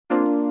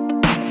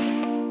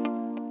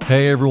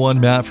Hey everyone,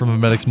 Matt from A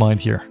Medic's Mind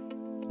here.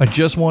 I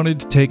just wanted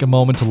to take a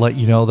moment to let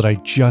you know that I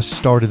just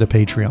started a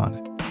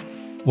Patreon.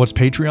 What's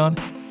Patreon?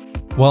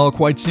 Well,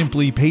 quite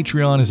simply,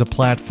 Patreon is a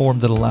platform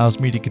that allows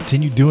me to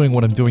continue doing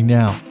what I'm doing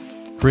now,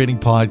 creating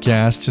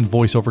podcasts and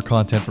voiceover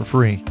content for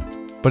free.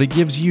 But it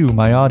gives you,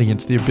 my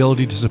audience, the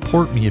ability to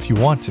support me if you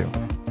want to.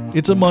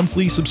 It's a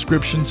monthly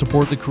subscription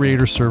support the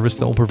creator service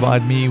that will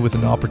provide me with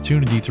an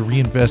opportunity to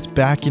reinvest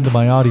back into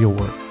my audio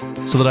work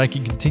so that I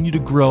can continue to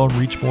grow and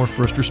reach more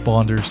first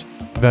responders,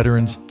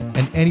 veterans,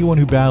 and anyone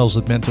who battles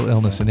with mental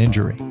illness and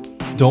injury.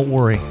 Don't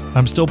worry,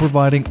 I'm still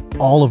providing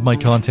all of my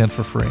content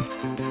for free.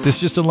 This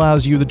just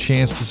allows you the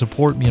chance to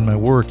support me in my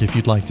work if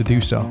you'd like to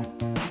do so.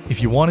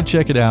 If you want to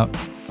check it out,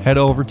 head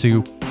over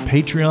to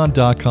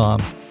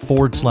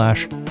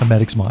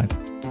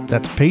patreon.com/amedicsmind.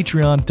 That's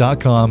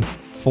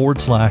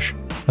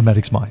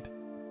patreon.com/amedicsmind.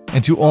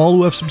 And to all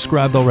who have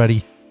subscribed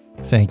already,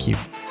 thank you.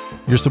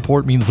 Your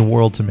support means the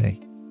world to me.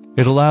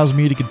 It allows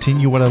me to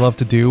continue what I love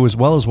to do as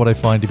well as what I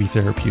find to be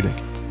therapeutic,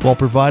 while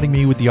providing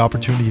me with the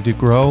opportunity to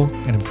grow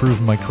and improve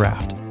my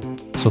craft.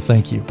 So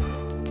thank you.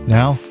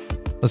 Now,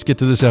 let's get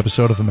to this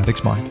episode of A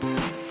Medic's Mind.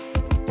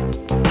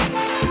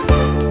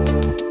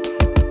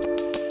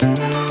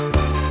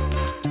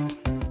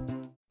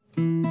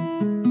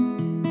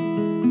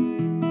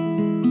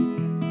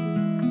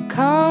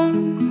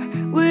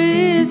 Come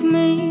with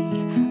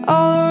me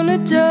all on a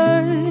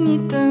journey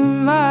through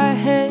my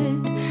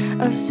head.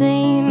 I've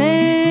seen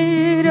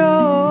it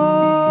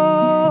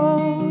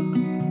all,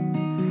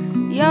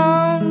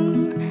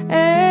 young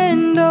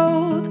and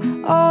old,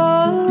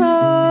 all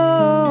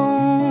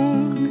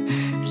alone,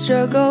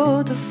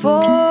 struggle to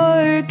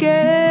forget.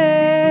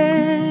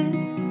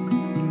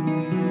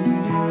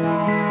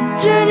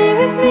 Journey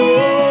with me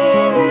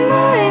in the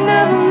mind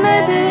of a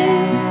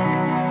medic.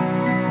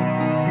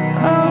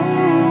 Oh,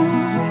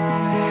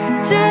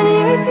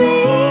 journey with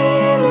me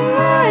in the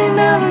mind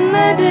of a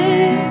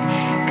medic.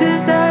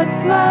 'Cause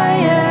that's my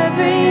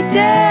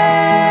everyday.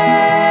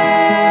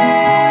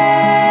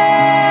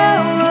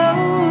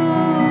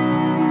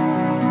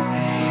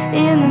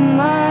 In the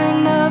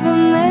mind of a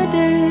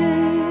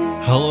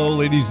medic. Hello,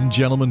 ladies and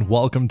gentlemen.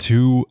 Welcome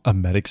to A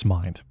Medic's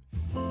Mind.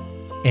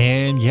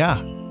 And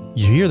yeah,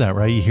 you hear that,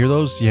 right? You hear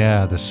those?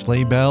 Yeah, the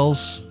sleigh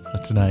bells.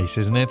 That's nice,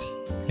 isn't it?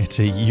 It's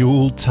a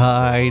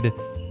Yuletide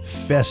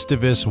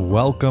Festivus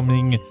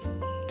welcoming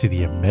to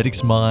the A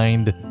Medic's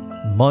Mind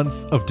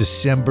month of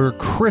December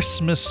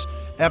Christmas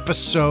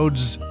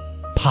episodes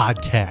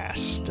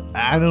podcast.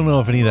 I don't know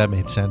if any of that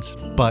made sense,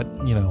 but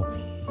you know,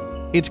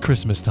 it's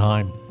Christmas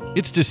time.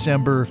 It's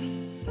December.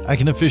 I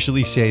can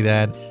officially say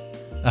that.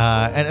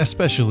 And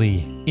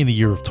especially in the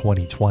year of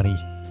 2020,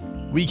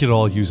 we could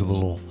all use a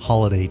little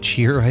holiday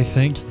cheer, I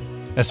think,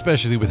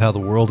 especially with how the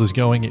world is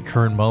going at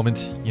current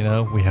moment. You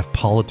know, we have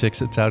politics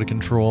that's out of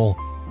control.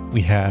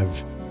 We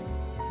have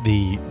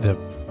the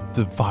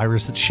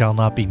virus that shall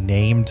not be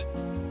named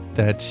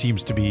that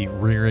seems to be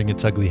rearing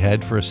its ugly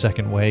head for a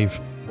second wave.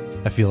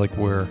 I feel like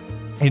we're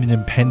in an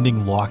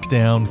impending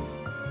lockdown,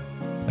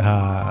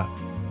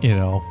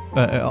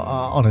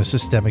 on a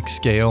systemic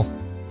scale.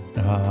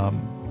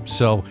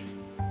 So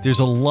there's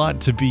a lot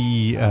to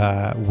be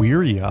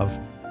weary of,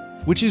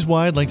 which is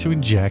why I'd like to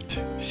inject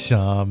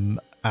some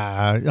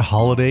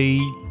holiday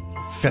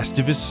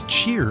Festivus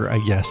cheer, I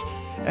guess.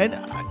 And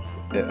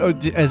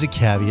as a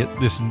caveat,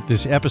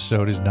 this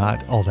episode is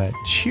not all that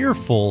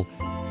cheerful,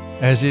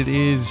 as it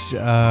is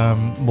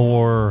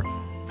more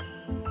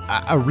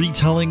a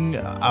retelling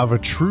of a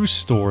true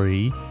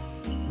story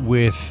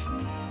with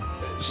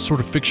sort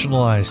of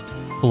fictionalized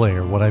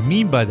flair. What I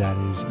mean by that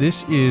is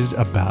this is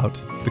about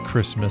the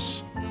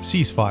Christmas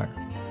ceasefire.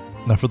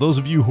 Now, for those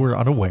of you who are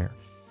unaware,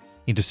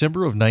 in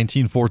December of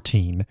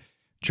 1914,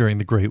 during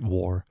the Great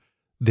War,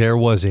 there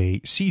was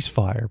a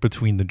ceasefire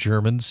between the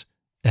Germans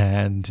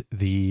and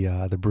the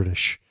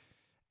British,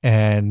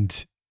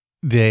 and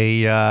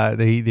they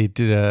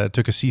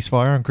took a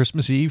ceasefire on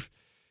Christmas Eve,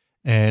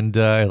 and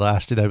it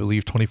lasted, I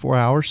believe, 24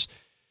 hours.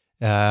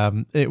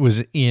 It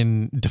was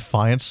in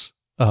defiance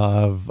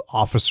of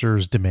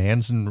officers'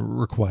 demands and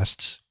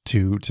requests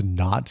to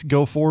not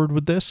go forward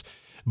with this.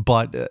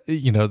 But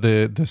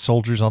the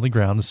soldiers on the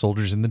ground, the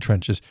soldiers in the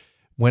trenches,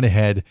 went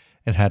ahead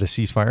and had a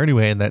ceasefire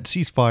anyway. And that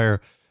ceasefire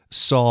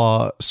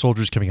saw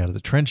soldiers coming out of the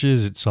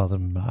trenches. It saw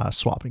them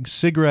swapping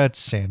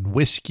cigarettes and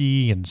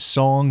whiskey and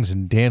songs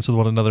and dance with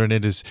one another. And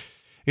it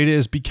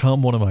has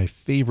become one of my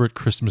favorite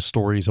Christmas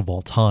stories of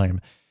all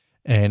time.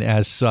 And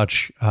as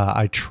such,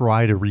 I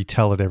try to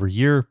retell it every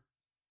year.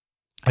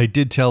 I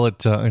did tell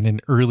it in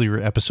an earlier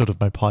episode of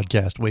my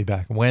podcast way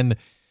back when,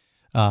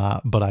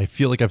 but I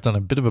feel like I've done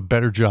a bit of a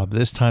better job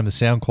this time. The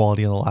sound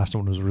quality on the last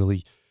one was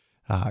really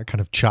kind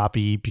of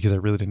choppy because I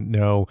really didn't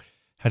know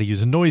how to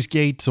use a noise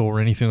gate or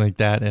anything like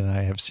that. And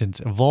I have since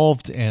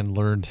evolved and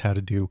learned how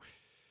to do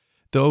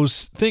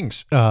those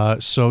things.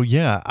 So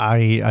yeah,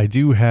 I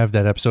do have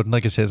that episode. And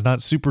like I said, it's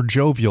not super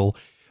jovial,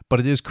 but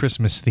it is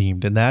Christmas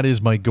themed. And that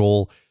is my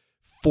goal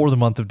for the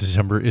month of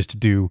December, is to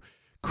do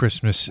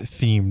Christmas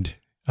themed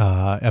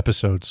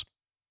episodes.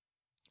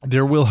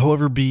 There will,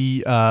 however,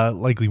 be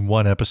likely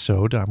one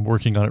episode, I'm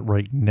working on it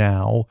right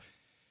now,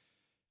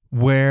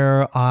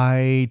 where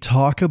I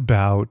talk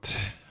about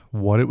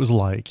what it was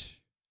like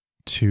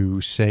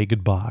to say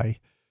goodbye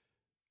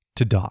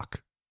to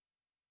Doc.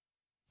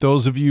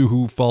 Those of you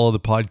who follow the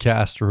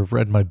podcast or have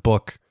read my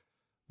book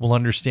will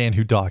understand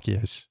who Doc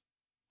is.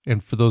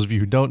 And for those of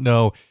you who don't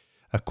know,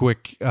 a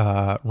quick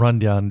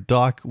rundown.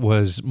 Doc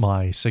was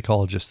my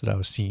psychologist that I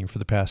was seeing for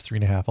the past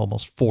 3.5,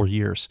 almost 4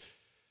 years.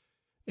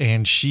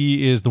 And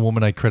she is the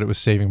woman I credit with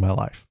saving my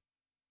life,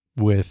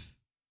 with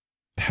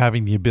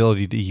having the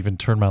ability to even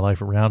turn my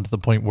life around to the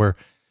point where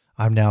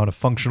I'm now in a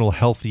functional,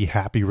 healthy,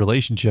 happy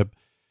relationship,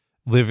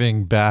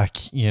 living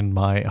back in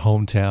my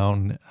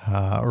hometown,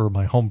 or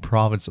my home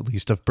province, at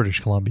least, of British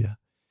Columbia.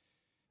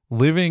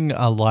 Living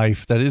a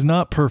life that is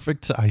not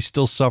perfect. I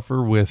still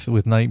suffer with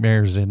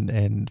nightmares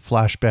and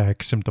flashback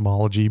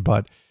symptomology,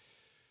 but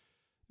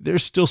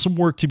there's still some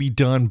work to be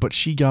done. But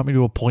she got me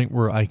to a point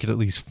where I could at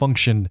least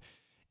function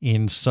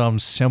in some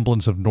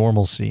semblance of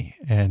normalcy.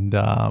 And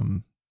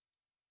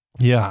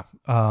that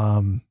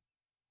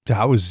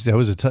was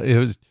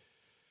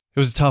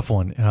a tough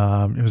one.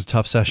 It was a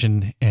tough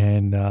session,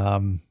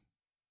 and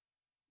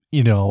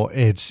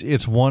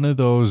it's one of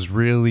those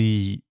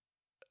really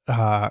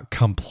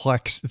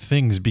complex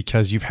things,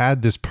 because you've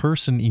had this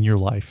person in your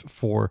life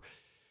for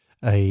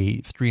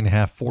a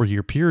 3.5, 4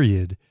 year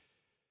period.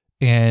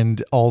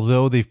 And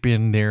although they've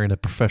been there in a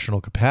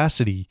professional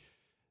capacity,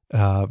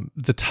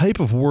 the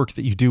type of work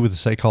that you do with a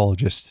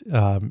psychologist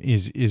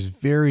is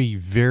very,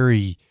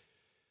 very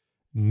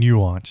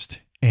nuanced,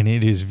 and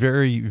it is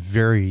very,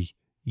 very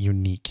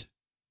unique.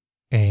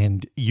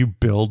 And you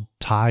build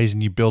ties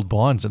and you build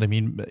bonds. And I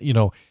mean,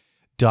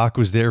 Doc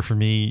was there for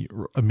me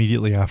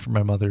immediately after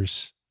my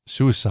mother's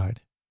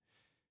suicide.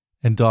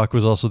 And Doc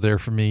was also there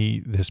for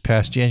me this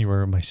past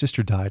January when my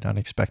sister died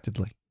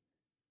unexpectedly.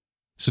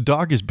 So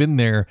Doc has been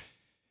there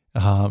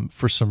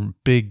for some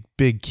big,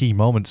 big key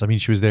moments. I mean,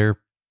 she was there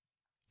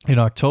in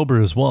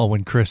October as well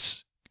when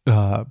Chris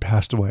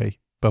passed away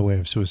by way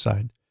of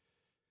suicide.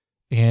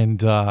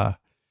 And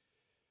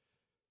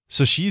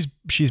so she's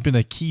been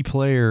a key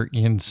player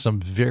in some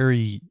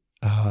very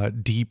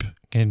deep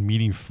and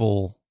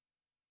meaningful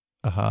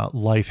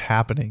life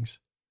happenings.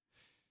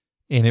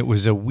 And it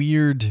was a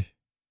weird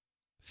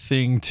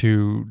thing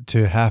to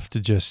have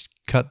to just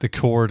cut the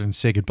cord and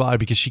say goodbye,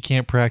 because she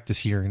can't practice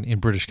here in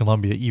British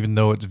Columbia, even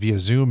though it's via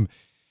Zoom.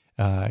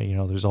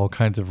 There's all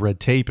kinds of red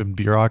tape and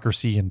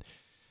bureaucracy and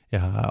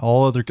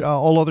all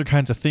other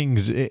kinds of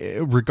things.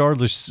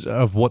 Regardless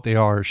of what they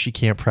are, she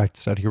can't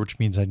practice out here, which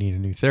means I need a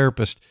new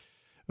therapist,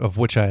 of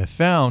which I have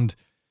found,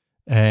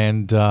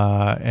 and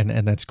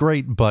that's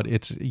great. But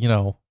it's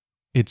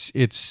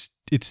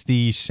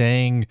the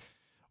saying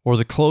or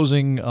the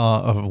closing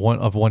of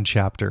one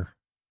chapter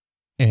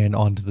and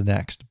on to the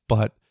next.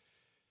 But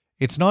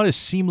it's not as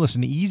seamless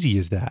and easy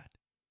as that.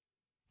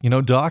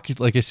 Doc,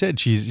 like I said,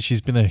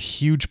 she's been a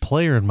huge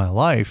player in my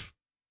life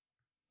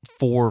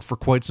for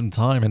quite some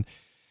time,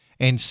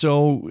 and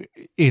so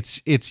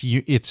it's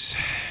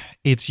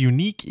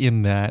unique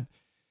in that,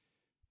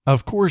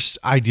 of course,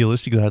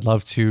 idealistically, I'd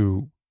love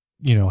to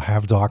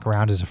have Doc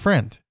around as a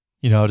friend,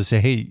 to say,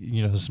 hey,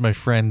 this is my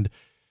friend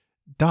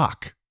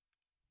Doc,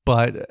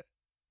 but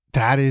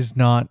that is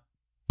not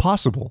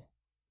possible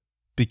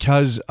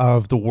because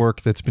of the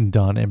work that's been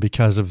done and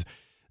because of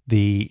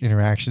the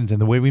interactions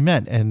and the way we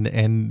met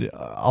and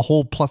a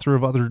whole plethora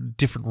of other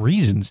different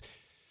reasons.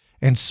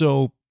 And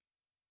so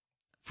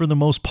for the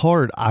most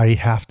part, I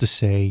have to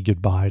say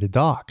goodbye to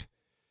Doc.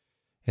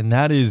 And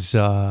that is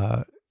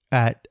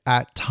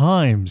at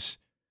times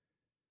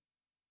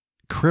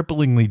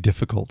cripplingly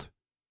difficult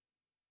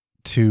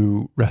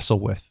to wrestle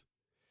with.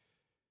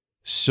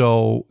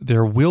 So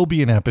there will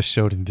be an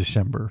episode in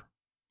December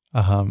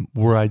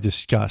where I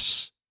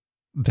discuss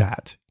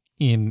that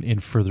in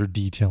further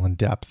detail and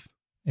depth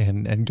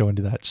and go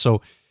into that.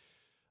 So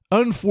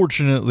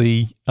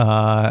unfortunately,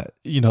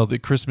 the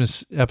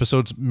Christmas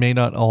episodes may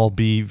not all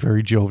be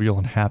very jovial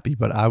and happy,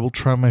 but I will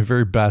try my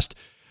very best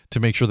to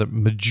make sure that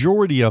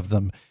majority of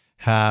them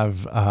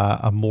have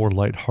a more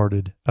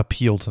lighthearted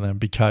appeal to them,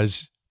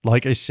 because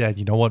like I said,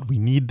 you know what? We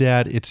need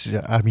that.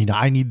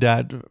 I need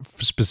that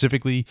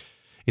specifically.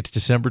 It's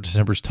December.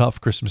 December's tough.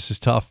 Christmas is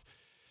tough.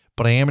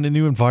 But I am in a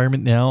new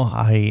environment now.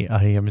 I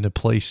am in a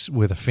place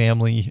with a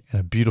family and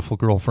a beautiful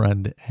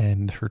girlfriend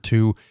and her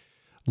 2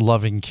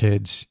 loving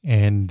kids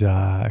and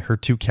her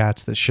 2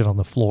 cats that shit on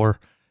the floor.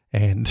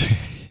 And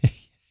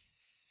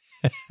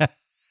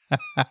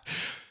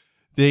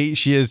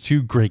she has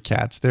 2 great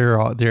cats. They're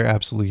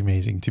absolutely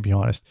amazing, to be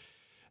honest.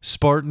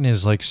 Spartan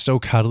is like so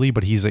cuddly,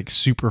 but he's like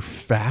super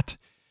fat.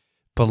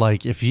 But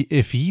like if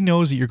he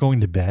knows that you're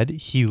going to bed,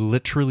 he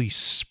literally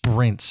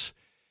sprints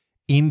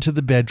into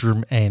the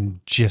bedroom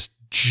and just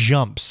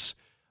jumps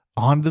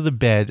onto the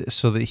bed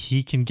so that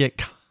he can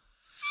get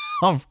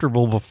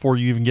comfortable before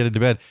you even get into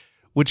bed,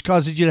 which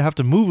causes you to have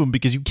to move him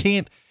because you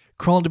can't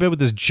crawl into bed with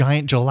this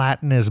giant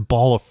gelatinous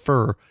ball of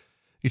fur.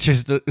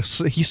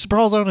 He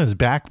sprawls out on his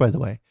back, by the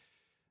way.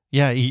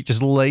 Yeah, he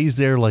just lays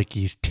there like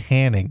he's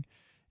tanning.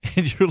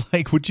 And you're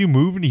like, would you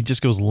move? And he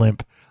just goes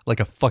limp, like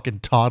a fucking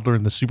toddler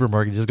in the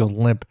supermarket. He just goes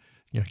limp.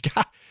 You're like,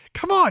 God,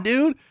 come on,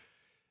 dude.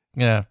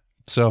 Yeah.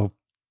 So,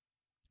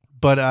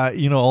 but,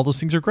 all those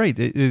things are great.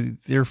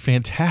 They're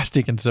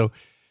fantastic. And so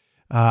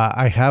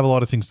I have a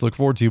lot of things to look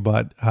forward to,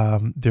 but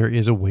there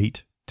is a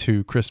wait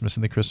to Christmas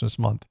in the Christmas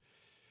month.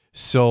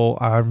 So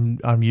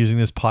I'm using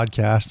this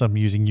podcast. I'm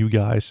using you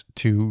guys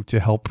to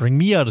help bring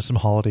me out of some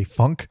holiday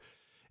funk.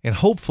 And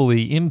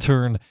hopefully, in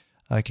turn,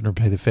 I can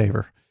repay the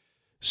favor.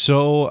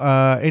 So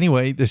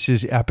anyway, this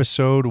is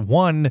episode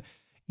 1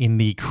 in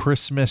the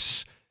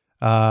Christmas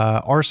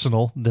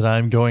arsenal that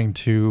I'm going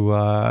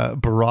to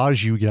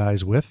barrage you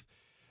guys with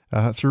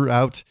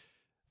throughout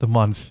the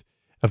month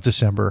of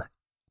December.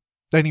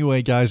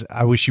 Anyway, guys,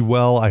 I wish you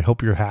well. I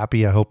hope you're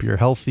happy. I hope you're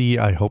healthy.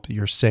 I hope that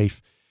you're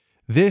safe.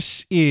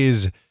 This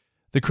is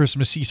the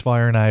Christmas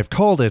ceasefire, and I have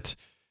called it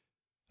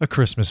A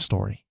Christmas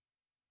Story.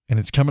 And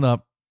it's coming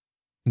up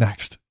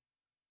next.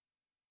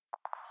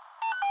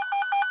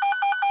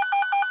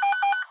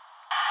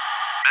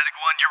 Medic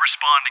 1, you're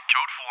responding.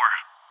 Code 4.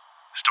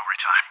 Story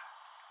time.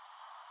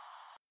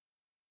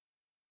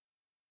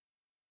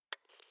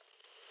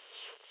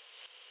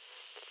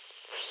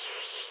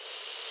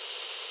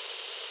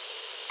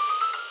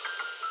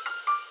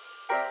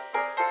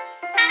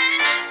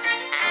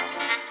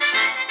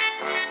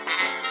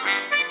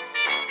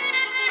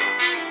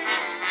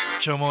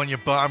 Come on, you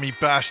barmy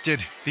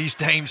bastard. These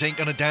dames ain't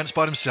gonna dance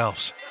by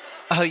themselves.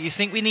 Oh, you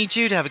think we need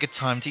you to have a good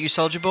time, do you,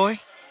 soldier boy?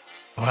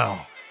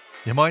 Well,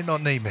 you might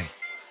not need me,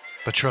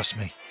 but trust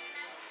me,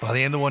 by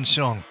the end of one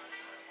song,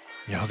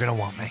 you're gonna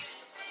want me.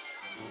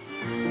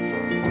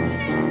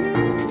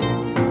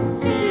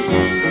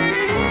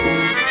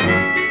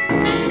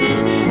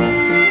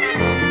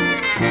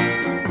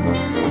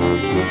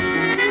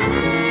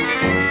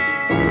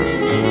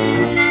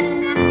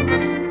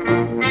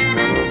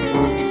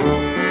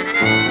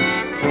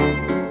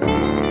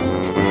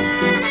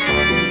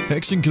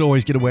 Hickson could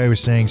always get away with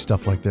saying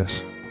stuff like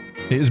this.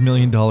 His $1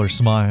 million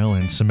smile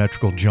and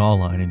symmetrical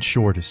jawline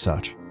ensured as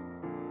such.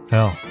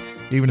 Hell,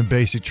 even in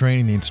basic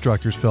training, the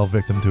instructors fell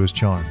victim to his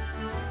charm.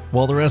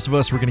 While the rest of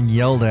us were getting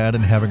yelled at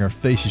and having our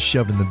faces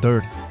shoved in the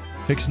dirt,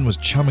 Hickson was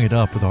chumming it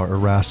up with our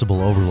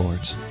irascible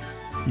overlords.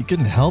 You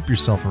couldn't help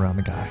yourself around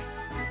the guy.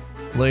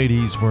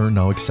 Ladies were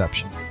no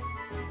exception.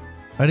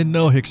 I didn't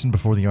know Hickson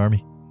before the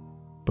army,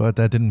 but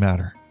that didn't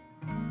matter.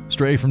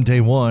 Straight from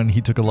day one,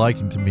 he took a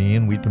liking to me,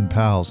 and we'd been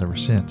pals ever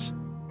since.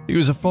 He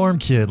was a farm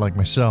kid like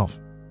myself.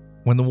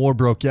 When the war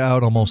broke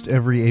out, almost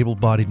every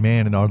able-bodied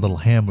man in our little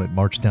hamlet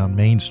marched down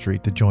Main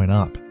Street to join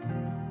up.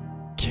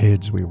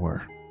 Kids we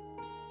were.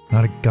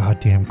 Not a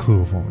goddamn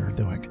clue of what we were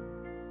doing.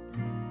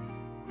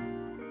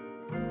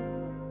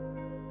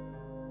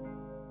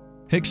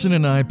 Hickson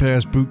and I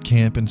passed boot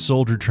camp and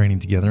soldier training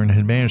together and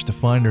had managed to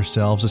find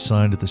ourselves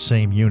assigned to the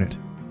same unit,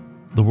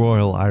 the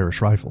Royal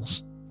Irish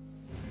Rifles.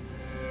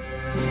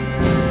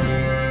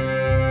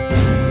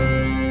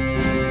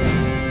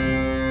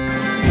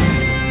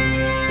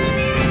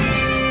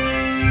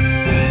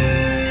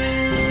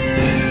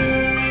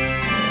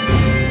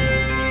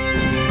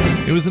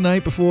 It was the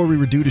night before we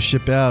were due to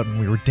ship out, and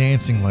we were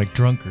dancing like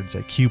drunkards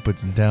at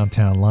Cupid's in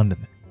downtown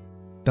London.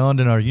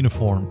 Donned in our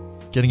uniform,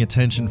 getting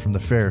attention from the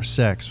fair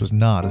sex was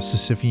not a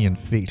Sisyphean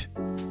feat.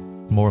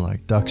 More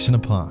like ducks in a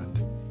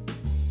pond.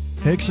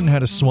 Hickson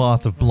had a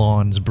swath of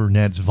blondes and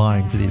brunettes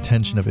vying for the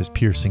attention of his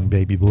piercing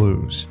baby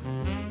blues.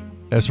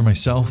 As for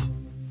myself,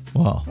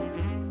 well,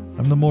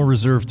 I'm the more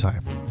reserved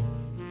type.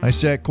 I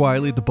sat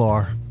quietly at the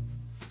bar,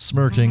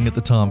 smirking at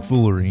the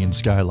tomfoolery in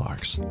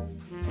Skylarks.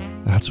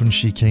 That's when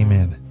she came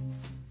in.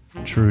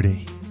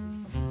 Trudy,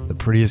 the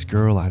prettiest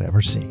girl I'd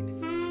ever seen.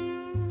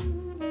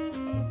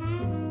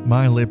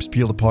 My lips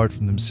peeled apart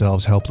from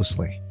themselves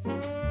helplessly.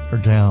 Her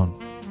gown,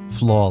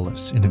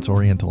 flawless in its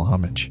oriental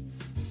homage.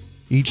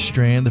 Each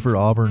strand of her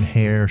auburn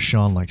hair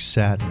shone like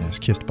satin as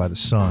kissed by the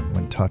sun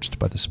when touched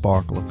by the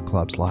sparkle of the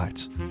club's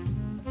lights.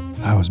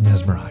 I was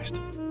mesmerized.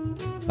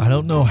 I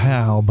don't know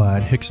how,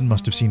 but Hickson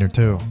must have seen her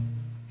too.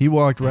 He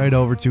walked right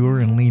over to her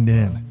and leaned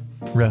in,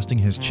 resting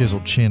his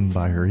chiseled chin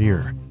by her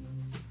ear.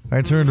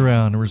 I turned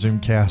around and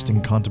resumed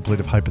casting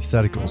contemplative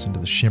hypotheticals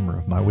into the shimmer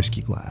of my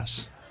whiskey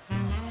glass.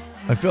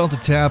 I felt a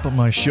tap on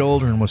my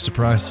shoulder and was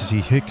surprised to see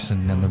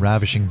Hickson and the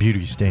ravishing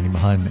beauty standing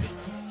behind me.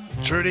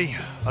 Trudy,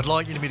 I'd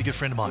like you to meet a good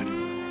friend of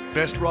mine.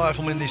 Best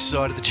rifleman this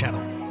side of the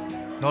channel.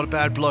 Not a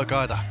bad bloke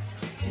either,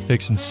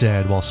 Hickson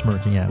said while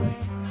smirking at me.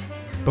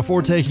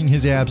 Before taking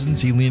his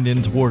absence, he leaned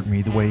in toward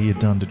me the way he had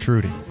done to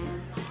Trudy.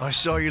 I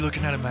saw you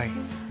looking at her, mate.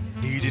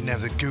 Knew you didn't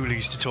have the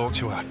ghoulies to talk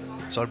to her,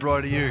 so I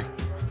brought her to you.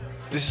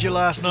 This is your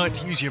last night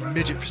to use your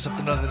midget for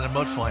something other than a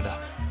mud finder.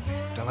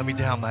 Don't let me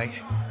down, mate.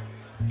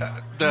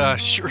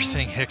 Sure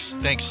thing, Hicks.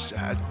 Thanks,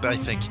 I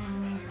think,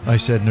 I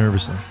said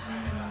nervously.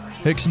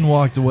 Hickson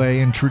walked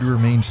away and Trudy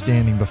remained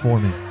standing before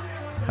me.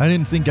 I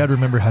didn't think I'd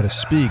remember how to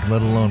speak,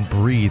 let alone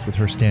breathe with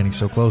her standing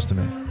so close to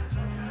me.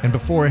 And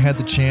before I had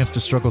the chance to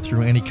struggle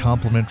through any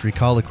complimentary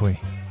colloquy,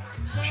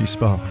 she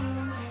spoke.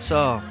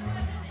 So,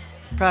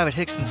 Private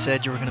Hickson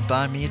said you were going to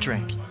buy me a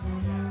drink.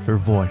 Her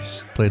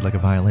voice played like a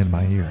violin in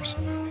my ears.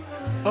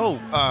 Oh,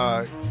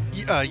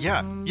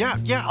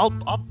 yeah,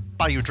 I'll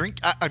buy you a drink.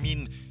 I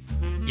mean,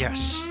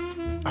 yes,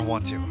 I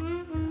want to.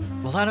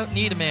 Well, I don't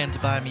need a man to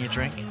buy me a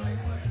drink.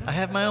 I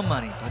have my own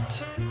money,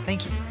 but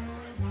thank you.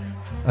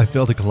 I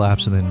felt a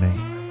collapse within me.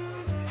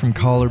 From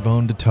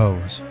collarbone to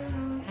toes,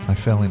 I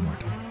fell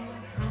inward.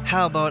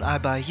 How about I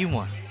buy you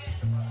one?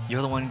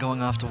 You're the one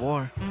going off to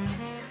war.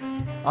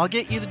 I'll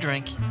get you the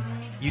drink.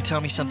 You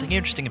tell me something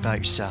interesting about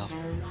yourself.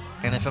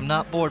 And if I'm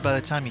not bored by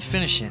the time you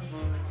finish it,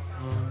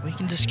 we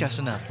can discuss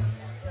another.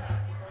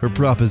 Her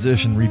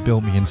proposition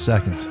rebuilt me in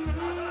seconds.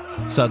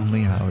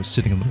 Suddenly, I was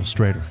sitting a little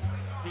straighter.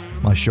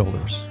 My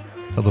shoulders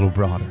a little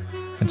broader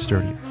and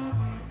sturdier.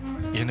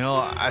 You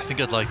know, I think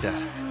I'd like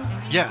that.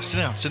 Yeah, sit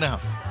down.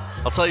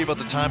 I'll tell you about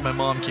the time my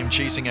mom came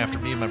chasing after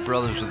me and my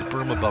brothers with a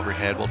broom above her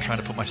head while trying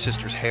to put my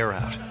sister's hair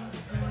out.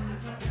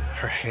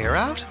 Her hair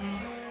out?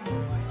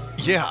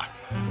 Yeah,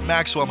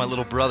 Maxwell, my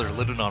little brother,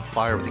 lit it on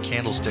fire with a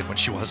candlestick when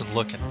she wasn't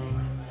looking.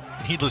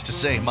 Needless to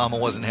say, Mama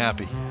wasn't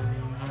happy.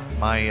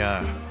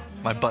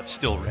 My butt's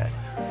still red.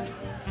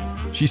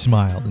 She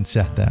smiled and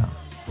sat down.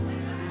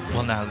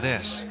 Well, now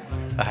this,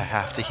 I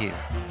have to hear.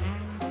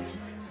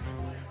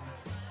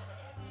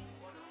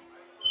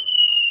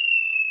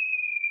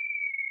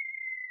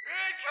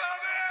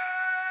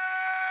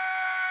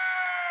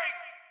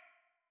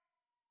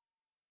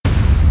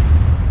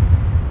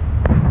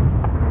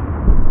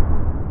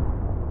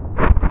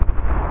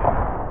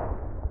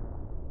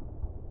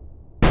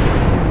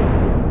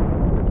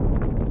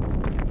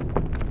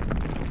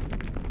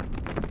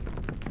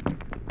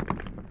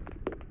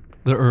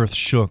 The earth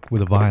shook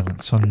with a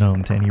violence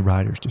unknown to any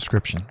rider's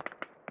description.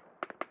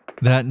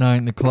 That night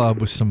in the club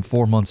was some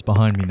 4 months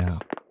behind me now.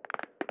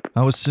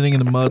 I was sitting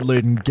in a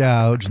mud-laden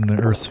gouge in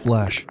the earth's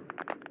flesh,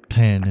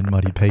 pen and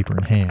muddy paper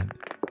in hand,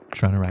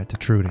 trying to write to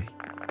Trudy.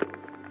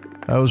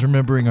 I was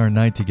remembering our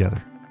night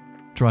together,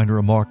 trying to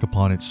remark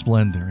upon its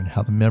splendor and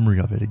how the memory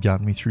of it had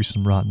gotten me through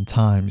some rotten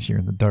times here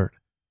in the dirt,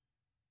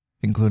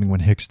 including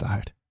when Hicks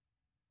died.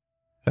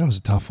 That was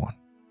a tough one.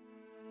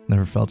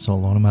 Never felt so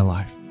alone in my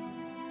life,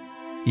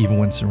 even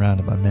when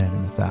surrounded by men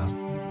in the thousands.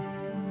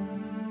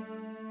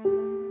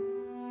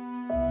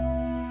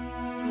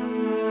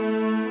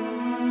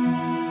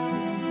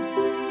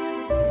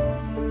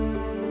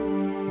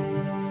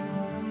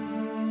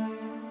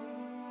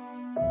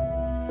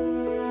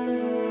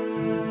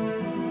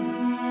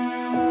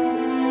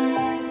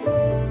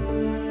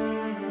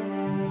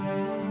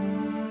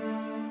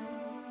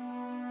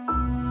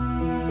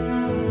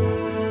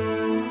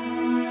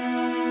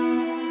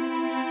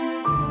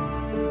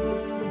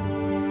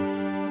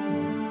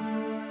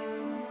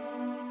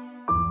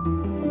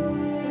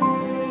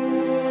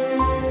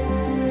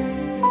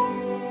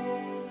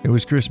 It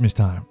was Christmas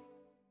time.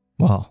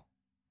 Well,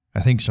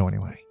 I think so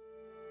anyway.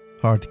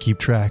 Hard to keep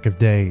track of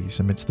days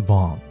amidst the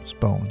bombs,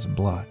 bones, and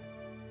blood.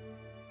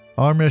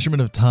 Our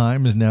measurement of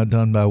time is now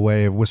done by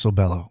way of whistle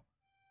bellow.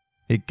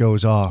 It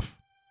goes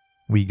off,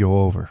 we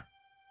go over,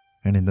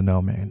 and into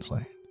no man's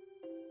land.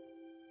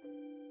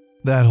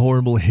 That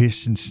horrible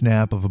hiss and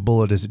snap of a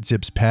bullet as it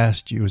zips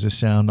past you is a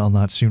sound I'll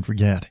not soon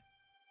forget.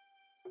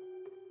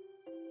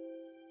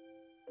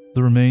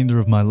 The remainder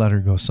of my letter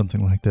goes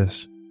something like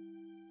this.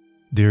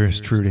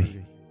 Dearest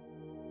Trudy,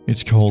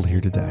 it's cold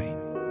here today.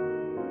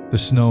 The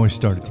snow has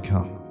started to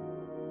come,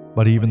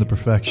 but even the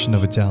perfection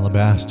of its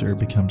alabaster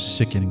becomes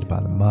sickened by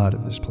the mud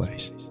of this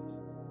place.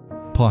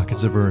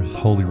 Pockets of earth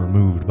wholly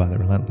removed by the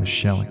relentless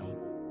shelling.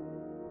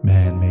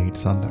 Man-made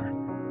thunder.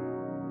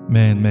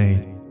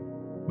 Man-made,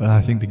 but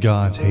I think the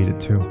gods hate it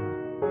too,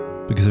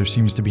 because there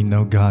seems to be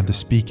no god to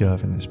speak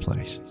of in this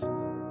place.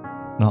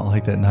 Not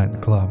like that night in the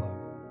club.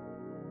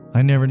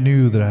 I never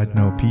knew that I'd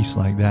know peace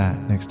like that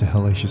next to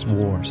hellacious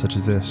war such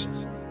as this.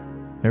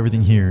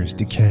 Everything here is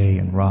decay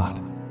and rot.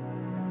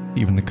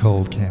 Even the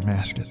cold can't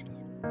mask it.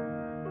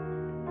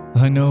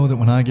 I know that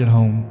when I get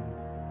home,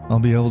 I'll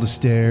be able to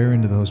stare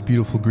into those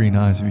beautiful green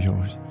eyes of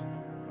yours,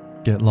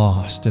 get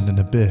lost in an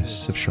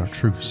abyss of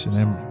chartreuse and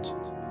emeralds.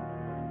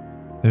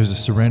 There's a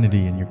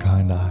serenity in your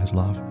kind eyes,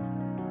 love.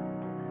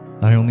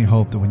 I only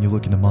hope that when you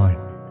look into mine,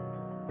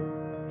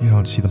 you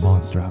don't see the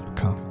monster I've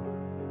become.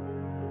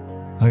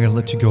 I gotta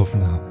let you go for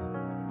now,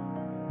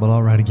 but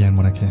I'll write again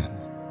when I can.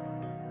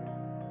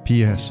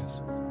 P.S.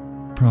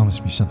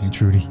 Promise me something,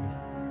 Trudy.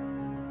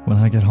 When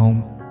I get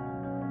home,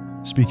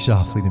 speak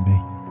softly to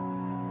me.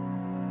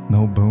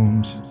 No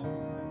booms,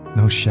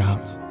 no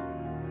shouts,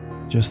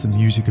 just the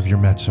music of your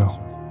mezzo.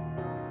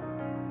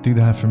 Do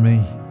that for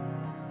me,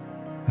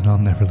 and I'll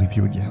never leave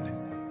you again.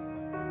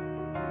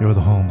 You're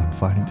the home I'm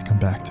fighting to come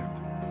back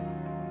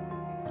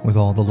to, with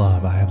all the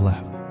love I have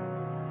left.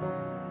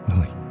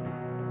 Willie.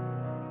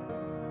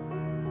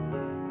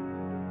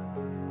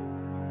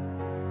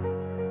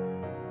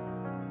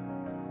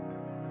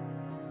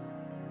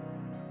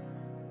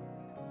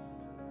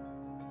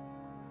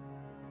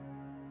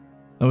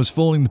 I was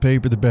folding the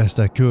paper the best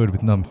I could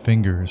with numb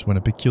fingers when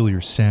a peculiar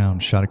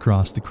sound shot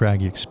across the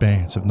craggy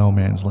expanse of no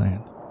man's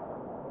land.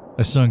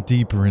 I sunk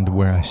deeper into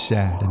where I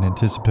sat in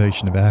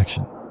anticipation of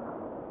action,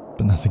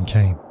 but nothing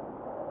came.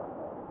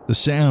 The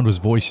sound was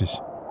voices.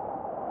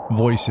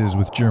 Voices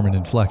with German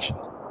inflection.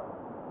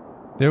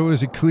 There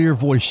was a clear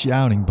voice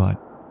shouting,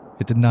 but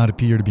it did not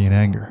appear to be in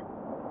anger.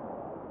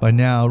 By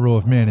now, a row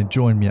of men had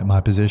joined me at my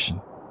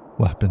position,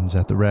 weapons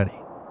at the ready.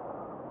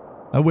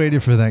 I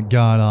waited for that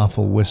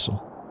god-awful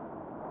whistle.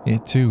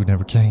 It too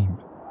never came.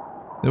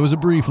 There was a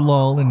brief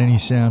lull in any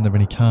sound of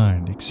any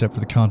kind, except for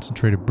the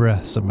concentrated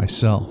breaths of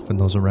myself and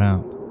those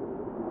around.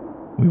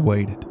 We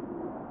waited.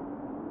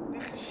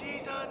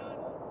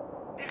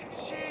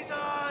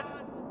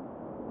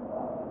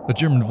 A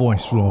German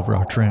voice flew over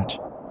our trench.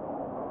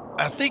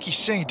 I think he's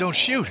saying don't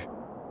shoot.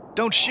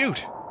 Don't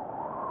shoot.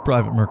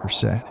 Private Merker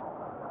said.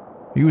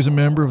 He was a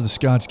member of the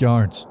Scots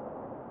Guards.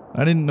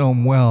 I didn't know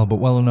him well, but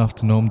well enough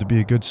to know him to be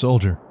a good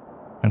soldier,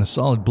 and a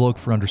solid bloke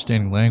for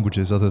understanding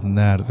languages other than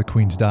that of the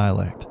Queen's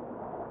dialect.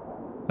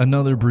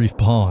 Another brief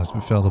pause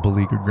befell the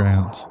beleaguered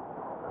grounds,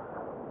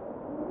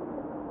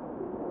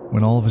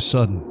 when all of a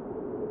sudden,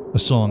 a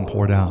song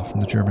poured out from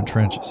the German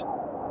trenches.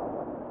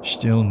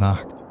 Still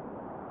Nacht,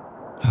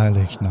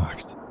 Heilig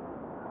Nacht,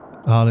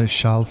 alles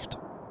schalft,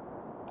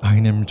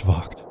 einem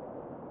wacht.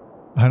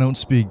 I don't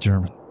speak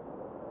German,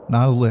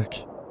 not a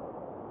lick,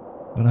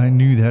 but I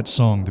knew that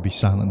song to be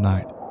Silent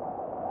Night,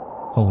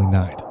 Holy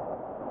Night.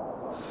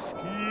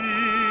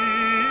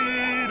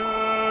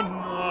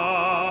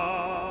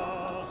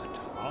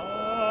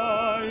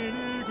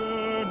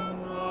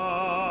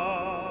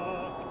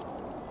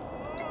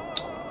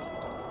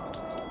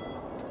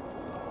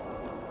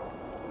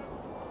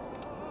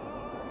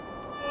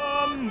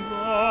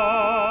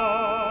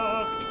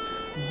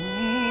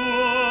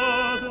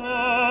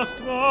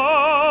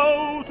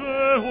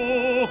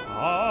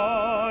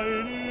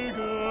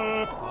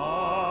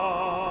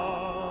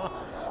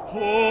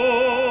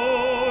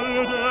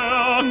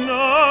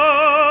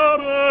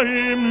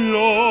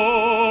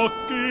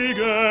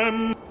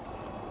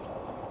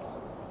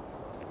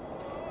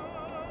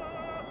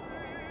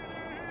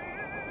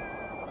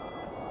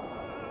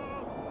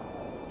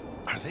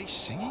 Are they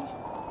singing?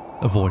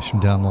 A voice from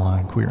down the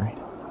line queried.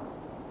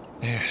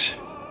 Yes.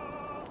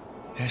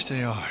 Yes,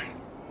 they are.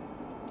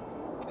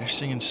 They're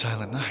singing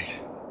Silent Night.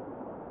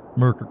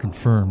 Merker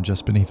confirmed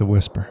just beneath a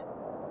whisper.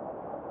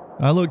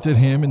 I looked at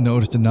him and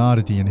noticed an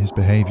oddity in his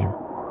behavior.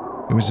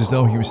 It was as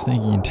though he was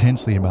thinking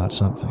intensely about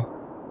something,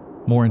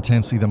 more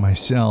intensely than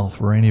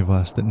myself or any of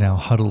us that now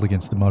huddled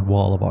against the mud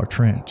wall of our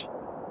trench.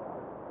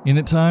 In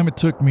the time it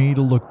took me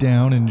to look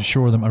down and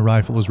ensure that my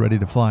rifle was ready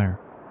to fire,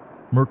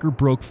 Merker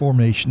broke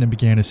formation and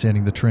began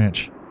ascending the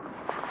trench.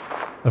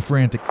 A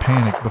frantic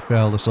panic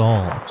befell us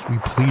all as we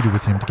pleaded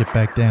with him to get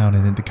back down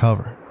and into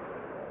cover.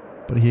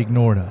 But he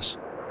ignored us,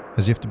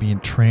 as if to be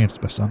entranced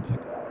by something.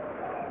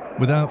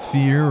 Without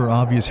fear or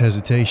obvious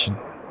hesitation,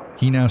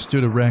 he now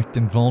stood erect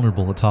and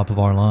vulnerable atop of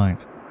our line,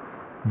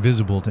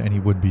 visible to any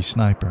would-be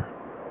sniper.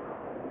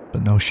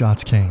 But no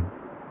shots came.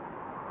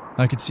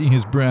 I could see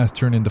his breath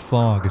turn into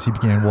fog as he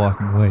began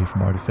walking away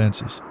from our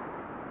defenses.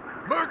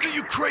 Merker,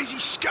 you crazy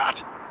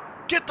Scot!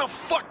 Get the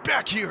fuck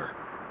back here!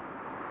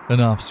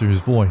 An officer's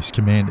voice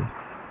commanded,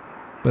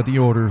 but the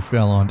order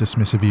fell on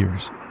dismissive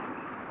ears.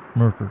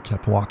 Merker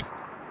kept walking.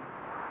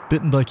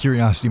 Bitten by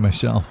curiosity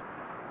myself,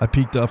 I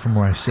peeked up from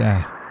where I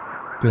sat,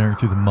 glaring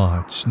through the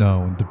mud,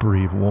 snow, and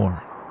debris of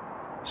war,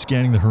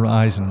 scanning the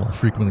horizon while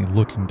frequently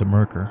looking to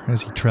Merker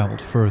as he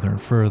traveled further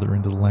and further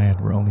into the land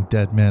where only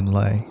dead men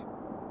lay.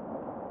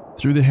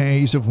 Through the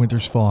haze of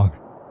winter's fog,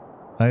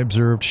 I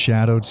observed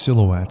shadowed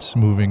silhouettes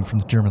moving from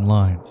the German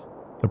lines,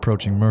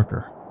 approaching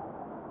Merker.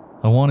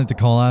 I wanted to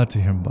call out to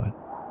him, but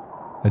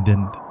I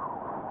didn't.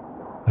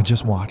 I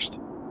just watched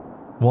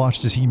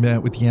as he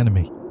met with the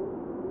enemy.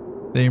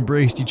 They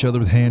embraced each other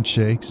with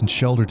handshakes and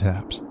shoulder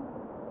taps.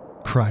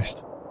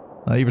 Christ,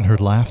 I even heard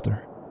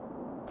laughter.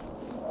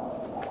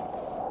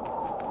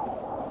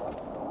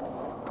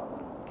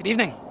 Good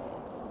evening.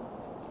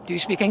 Do you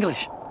speak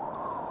English?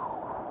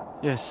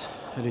 Yes,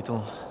 a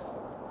little.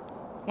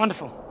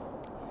 Wonderful.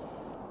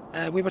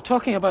 We were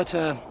talking about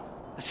a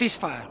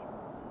ceasefire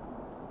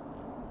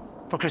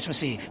for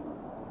Christmas Eve.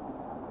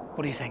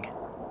 What do you think?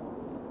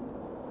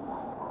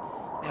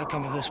 The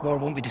outcome of this war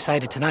won't be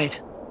decided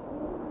tonight.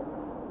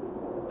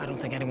 I don't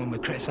think anyone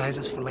would criticize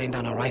us for laying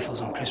down our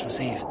rifles on Christmas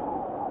Eve.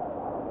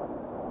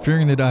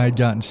 Fearing that I had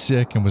gotten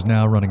sick and was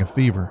now running a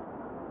fever,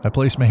 I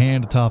placed my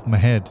hand atop my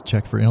head to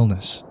check for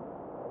illness.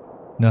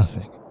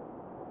 Nothing.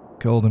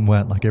 Cold and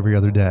wet like every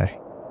other day.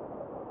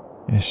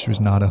 This was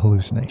not a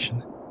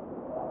hallucination.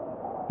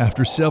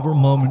 After several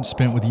moments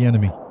spent with the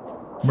enemy,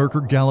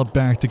 Merker galloped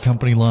back to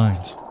company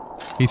lines.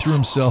 He threw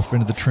himself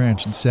into the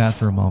trench and sat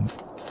for a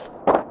moment,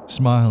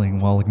 smiling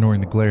while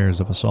ignoring the glares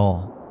of us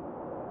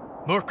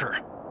all. Merker,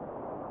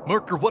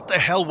 what the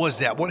hell was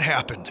that? What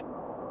happened?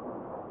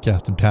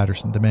 Captain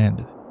Patterson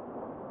demanded.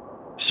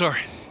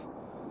 Sorry.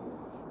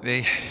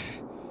 They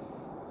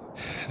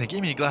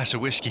gave me a glass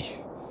of whiskey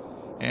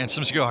and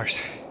some cigars.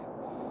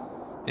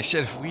 They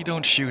said if we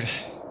don't shoot,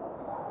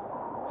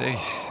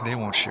 they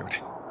won't shoot.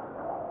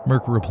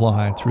 Merker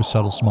replied through a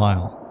subtle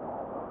smile.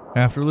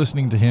 After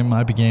listening to him,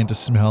 I began to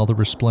smell the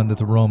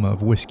resplendent aroma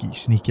of whiskey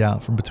sneak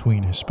out from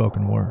between his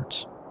spoken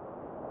words.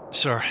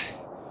 Sir,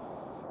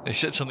 they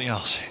said something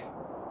else.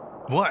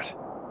 What?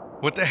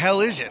 What the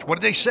hell is it?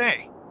 What did they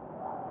say?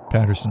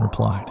 Patterson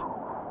replied.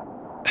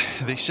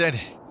 They said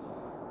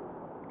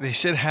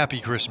Happy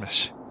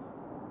Christmas.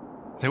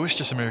 They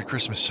wished us a Merry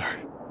Christmas, sir.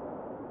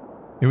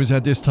 It was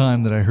at this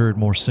time that I heard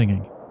more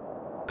singing.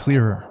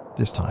 Clearer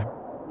this time.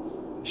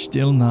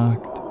 Still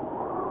Nacht,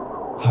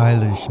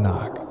 heilig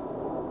Nacht,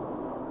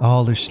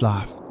 alles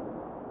schlaft,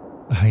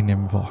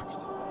 einem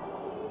wacht.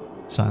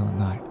 Silent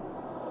night.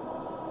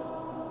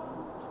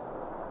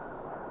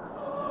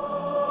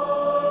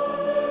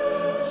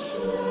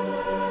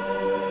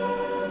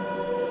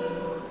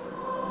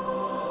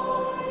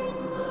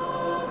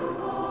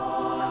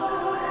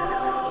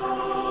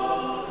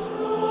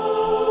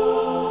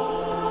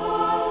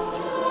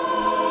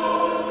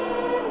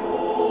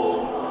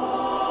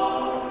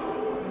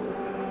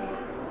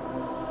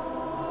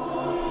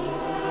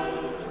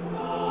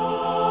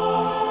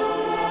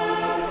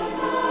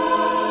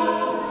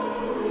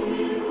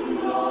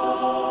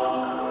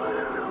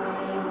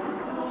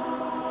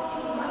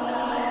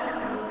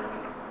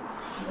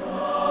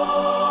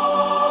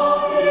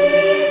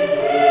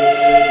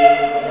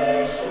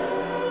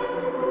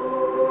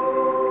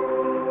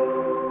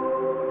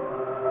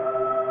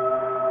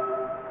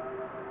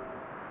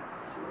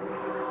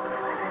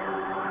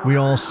 We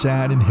all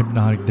sat in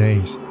hypnotic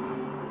daze,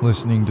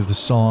 listening to the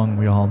song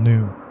we all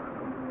knew,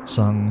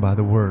 sung by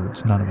the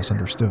words none of us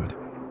understood.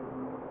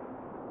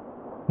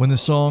 When the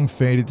song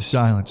faded to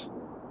silence,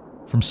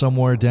 from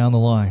somewhere down the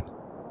line,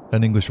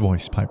 an English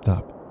voice piped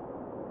up.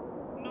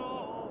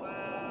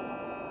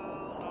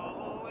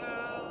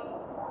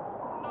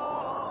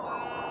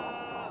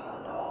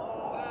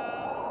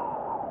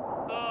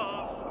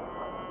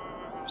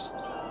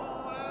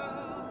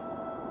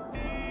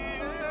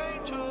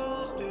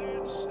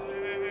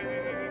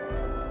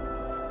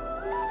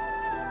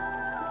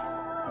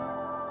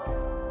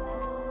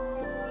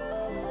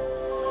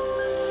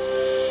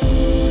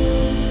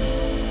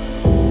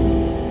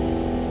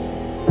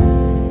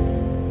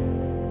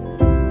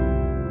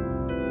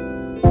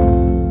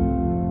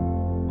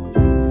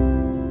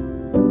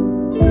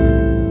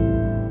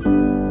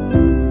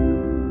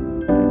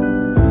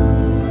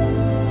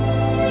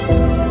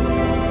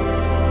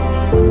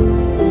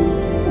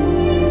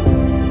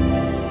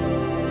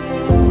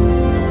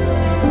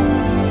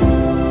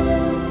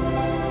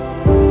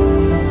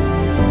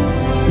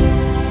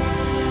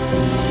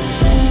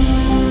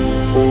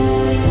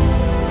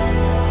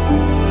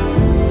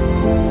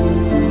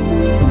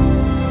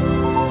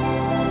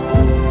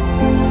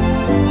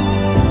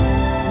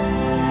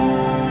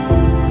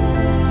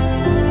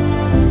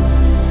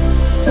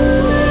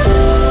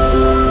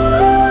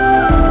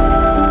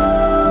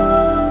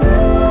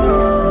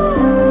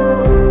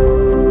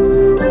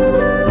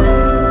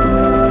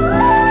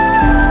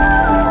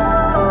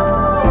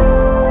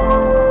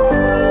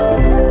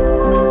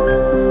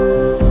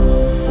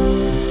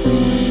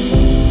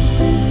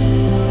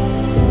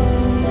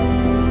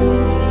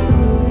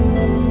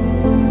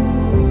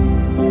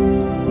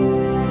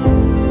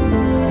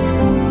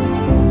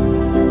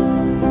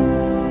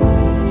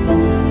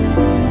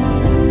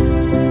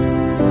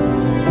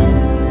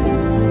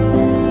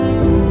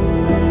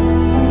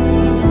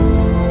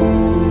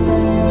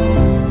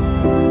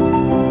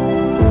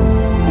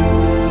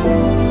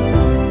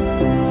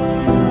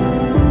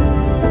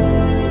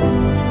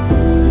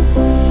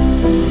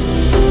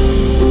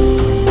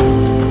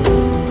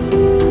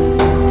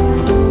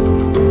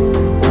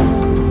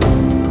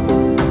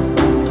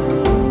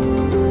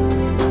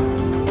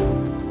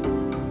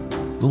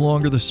 The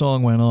longer the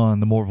song went on,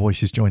 the more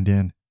voices joined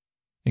in,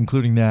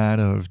 including that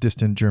of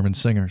distant German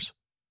singers.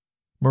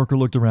 Merker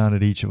looked around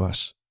at each of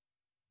us,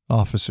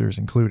 officers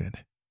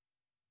included.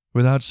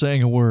 Without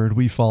saying a word,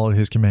 we followed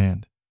his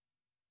command.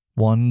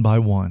 One by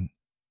one,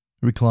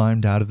 we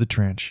climbed out of the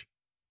trench,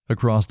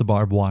 across the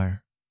barbed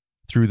wire,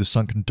 through the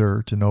sunken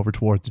dirt and over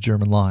toward the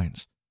German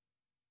lines.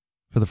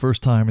 For the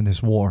first time in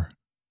this war,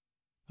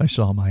 I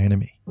saw my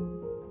enemy.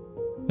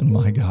 And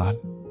my God,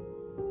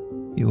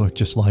 he looked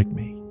just like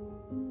me.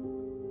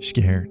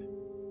 Scared,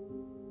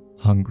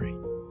 hungry,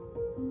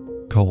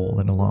 cold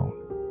and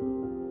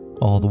alone,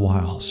 all the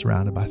while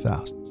surrounded by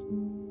thousands.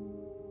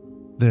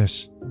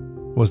 This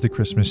was the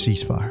Christmas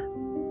ceasefire.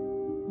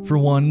 For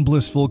one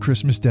blissful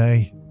Christmas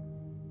day,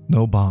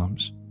 no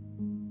bombs,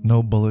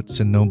 no bullets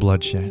and no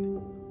bloodshed.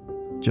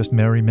 Just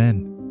merry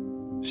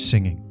men,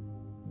 singing,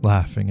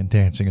 laughing and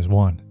dancing as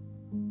one.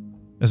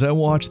 As I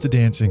watched the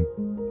dancing,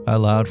 I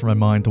allowed for my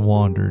mind to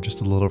wander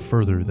just a little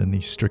further than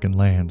these stricken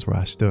lands where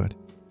I stood.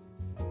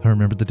 I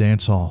remembered the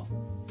dance hall.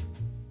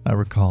 I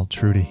recalled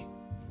Trudy.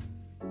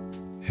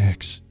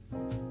 Hicks.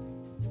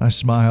 I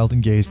smiled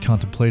and gazed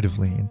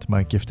contemplatively into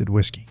my gifted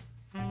whiskey.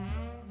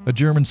 A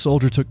German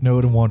soldier took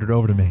note and wandered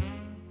over to me.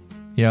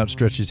 He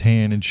outstretched his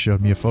hand and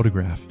showed me a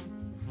photograph.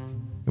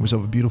 It was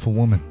of a beautiful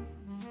woman.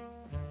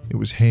 It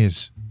was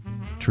his,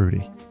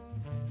 Trudy.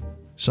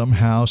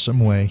 Somehow, some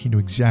way, he knew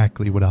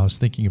exactly what I was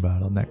thinking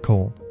about on that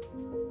cold,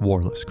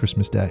 warless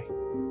Christmas Day.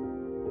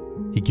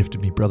 He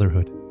gifted me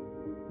brotherhood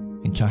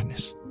and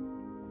kindness.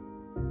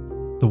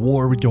 The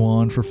war would go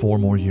on for 4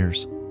 more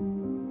years.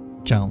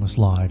 Countless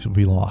lives would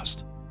be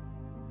lost.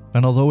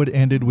 And although it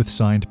ended with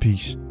signed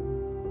peace,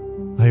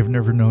 I have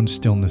never known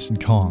stillness and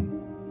calm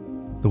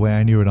the way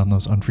I knew it on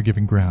those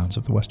unforgiving grounds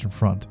of the Western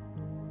Front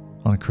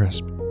on a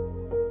crisp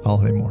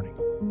holiday morning.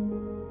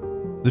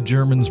 The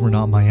Germans were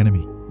not my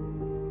enemy.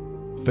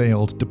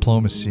 Failed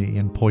diplomacy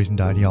and poisoned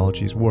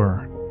ideologies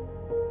were.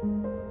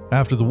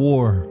 After the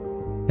war,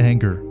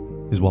 anger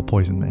is what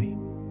poisoned me.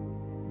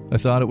 I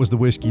thought it was the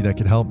whiskey that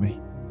could help me,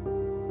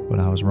 but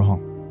I was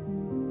wrong.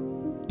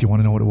 Do you want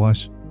to know what it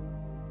was?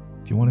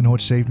 Do you want to know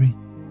what saved me?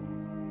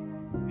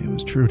 It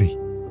was Trudy.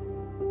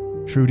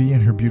 Trudy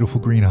and her beautiful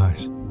green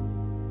eyes.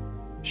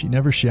 She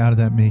never shouted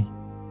at me.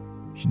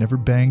 She never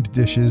banged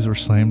dishes or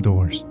slammed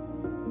doors.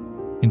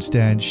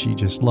 Instead, she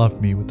just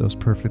loved me with those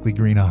perfectly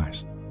green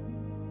eyes.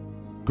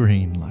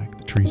 Green like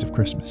the trees of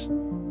Christmas.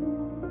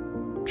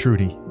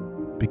 Trudy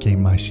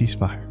became my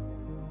ceasefire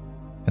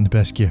and the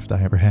best gift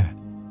I ever had.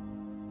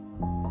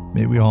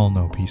 May we all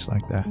know peace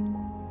like that,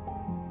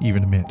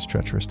 even amidst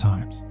treacherous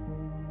times.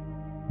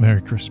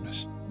 Merry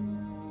Christmas.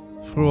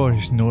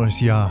 Frohes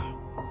neues Jahr.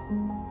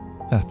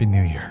 Happy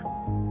New Year.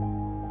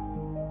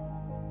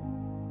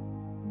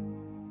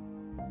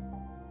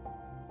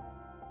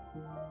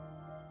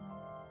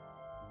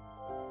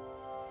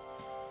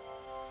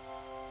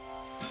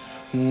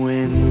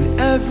 When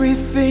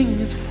everything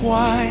is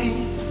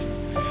white,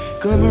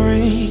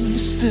 glimmering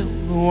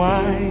silver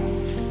white,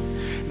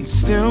 and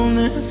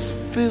stillness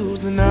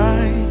fills the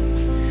night,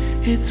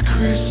 it's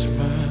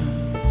Christmas.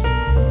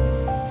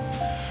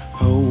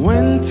 A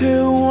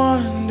winter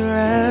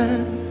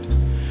wonderland,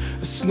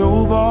 a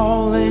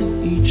snowball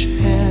in each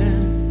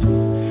hand.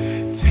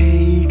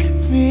 Take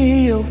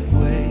me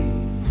away,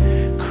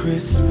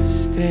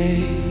 Christmas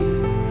Day.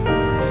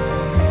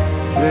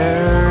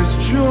 There's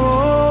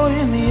joy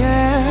in the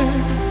air,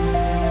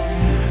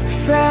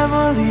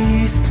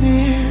 families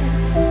near.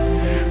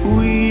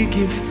 We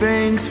give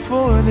thanks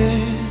for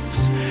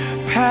this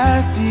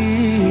past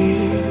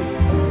year.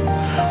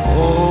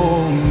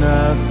 Oh,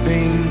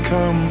 nothing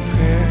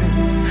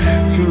compares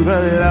to the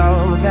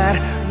love that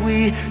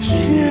we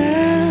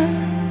share.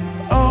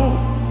 Oh,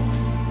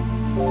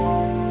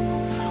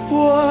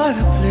 what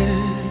a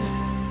bliss.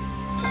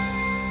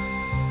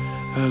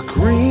 A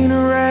green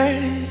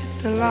red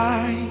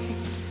delight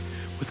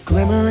with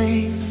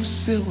glimmering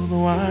silver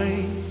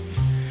white.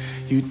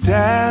 You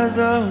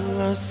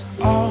dazzle us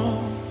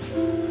all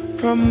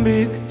from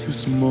big to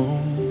small.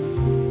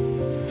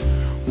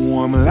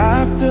 Warm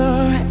laughter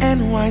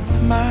and white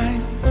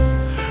smiles,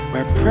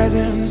 where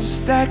presents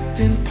stacked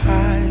in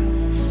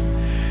piles.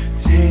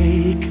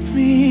 Take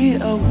me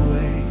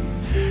away,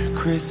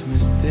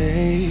 Christmas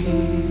Day.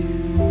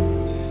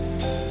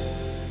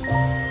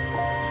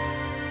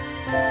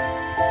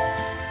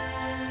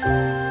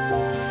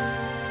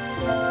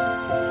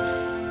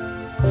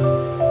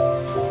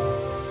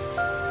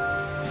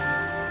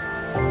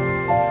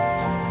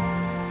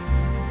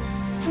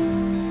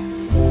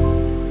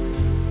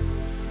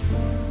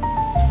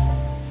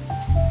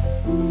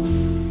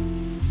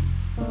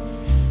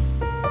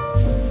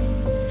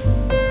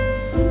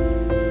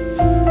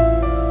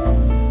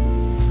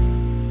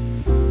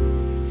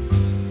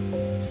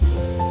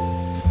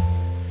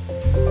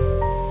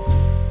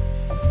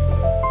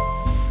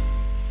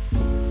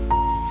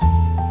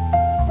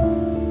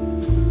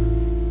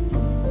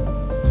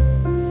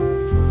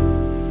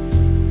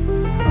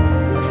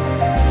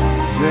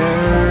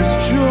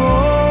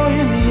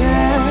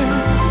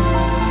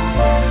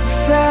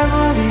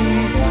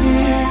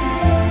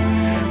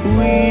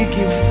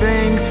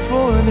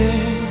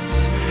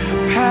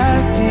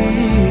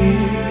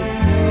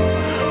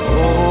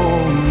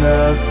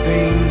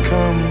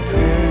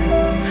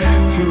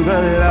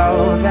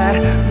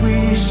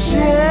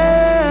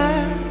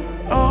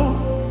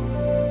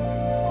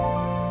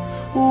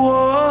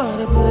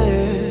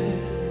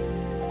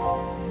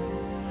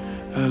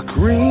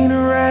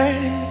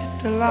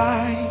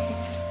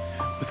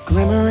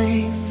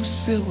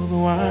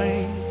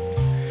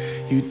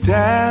 You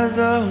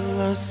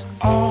dazzle us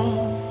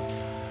all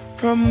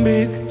from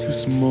big to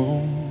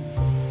small.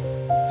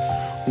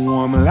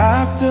 Warm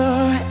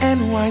laughter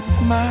and white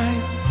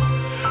smiles,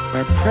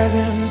 where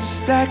presents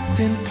stacked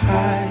in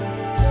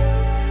piles.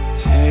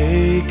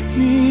 Take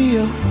me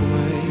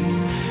away,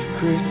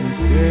 Christmas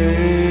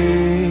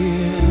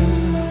Day.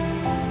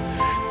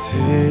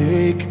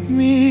 Take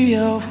me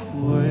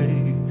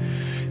away,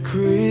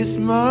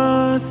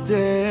 Christmas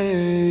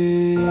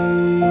Day.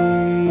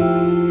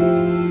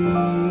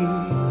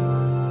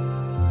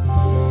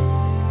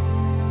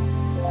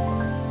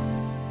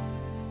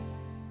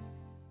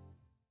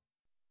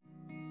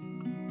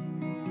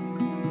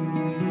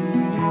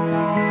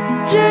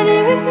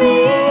 Journey with me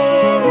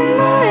in the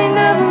mind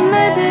of a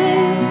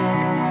medic.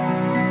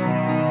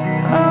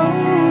 Oh,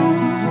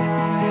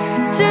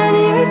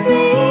 journey with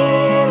me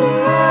in the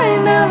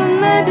mind of a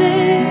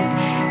medic,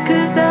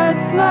 'cause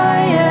that's my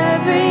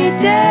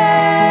everyday.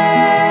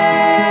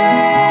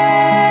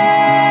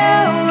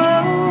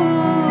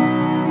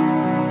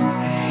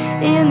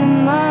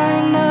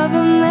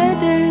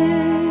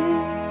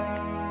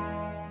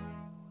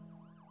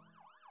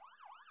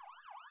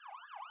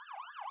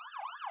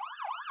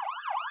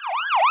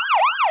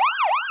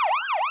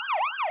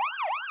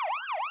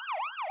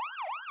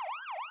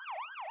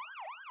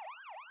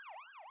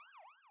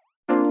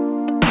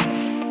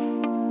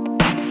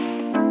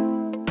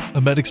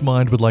 A Medic's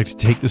Mind would like to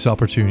take this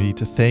opportunity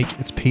to thank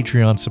its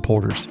Patreon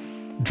supporters.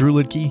 Drew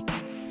Lidke,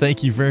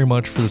 thank you very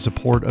much for the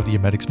support of the A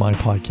Medic's Mind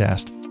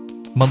podcast.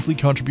 Monthly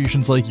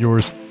contributions like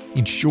yours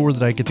ensure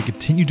that I get to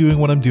continue doing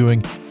what I'm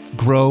doing,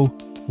 grow,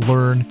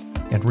 learn,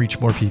 and reach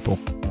more people.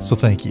 So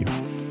thank you.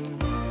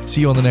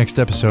 See you on the next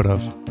episode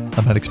of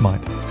A Medic's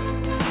Mind.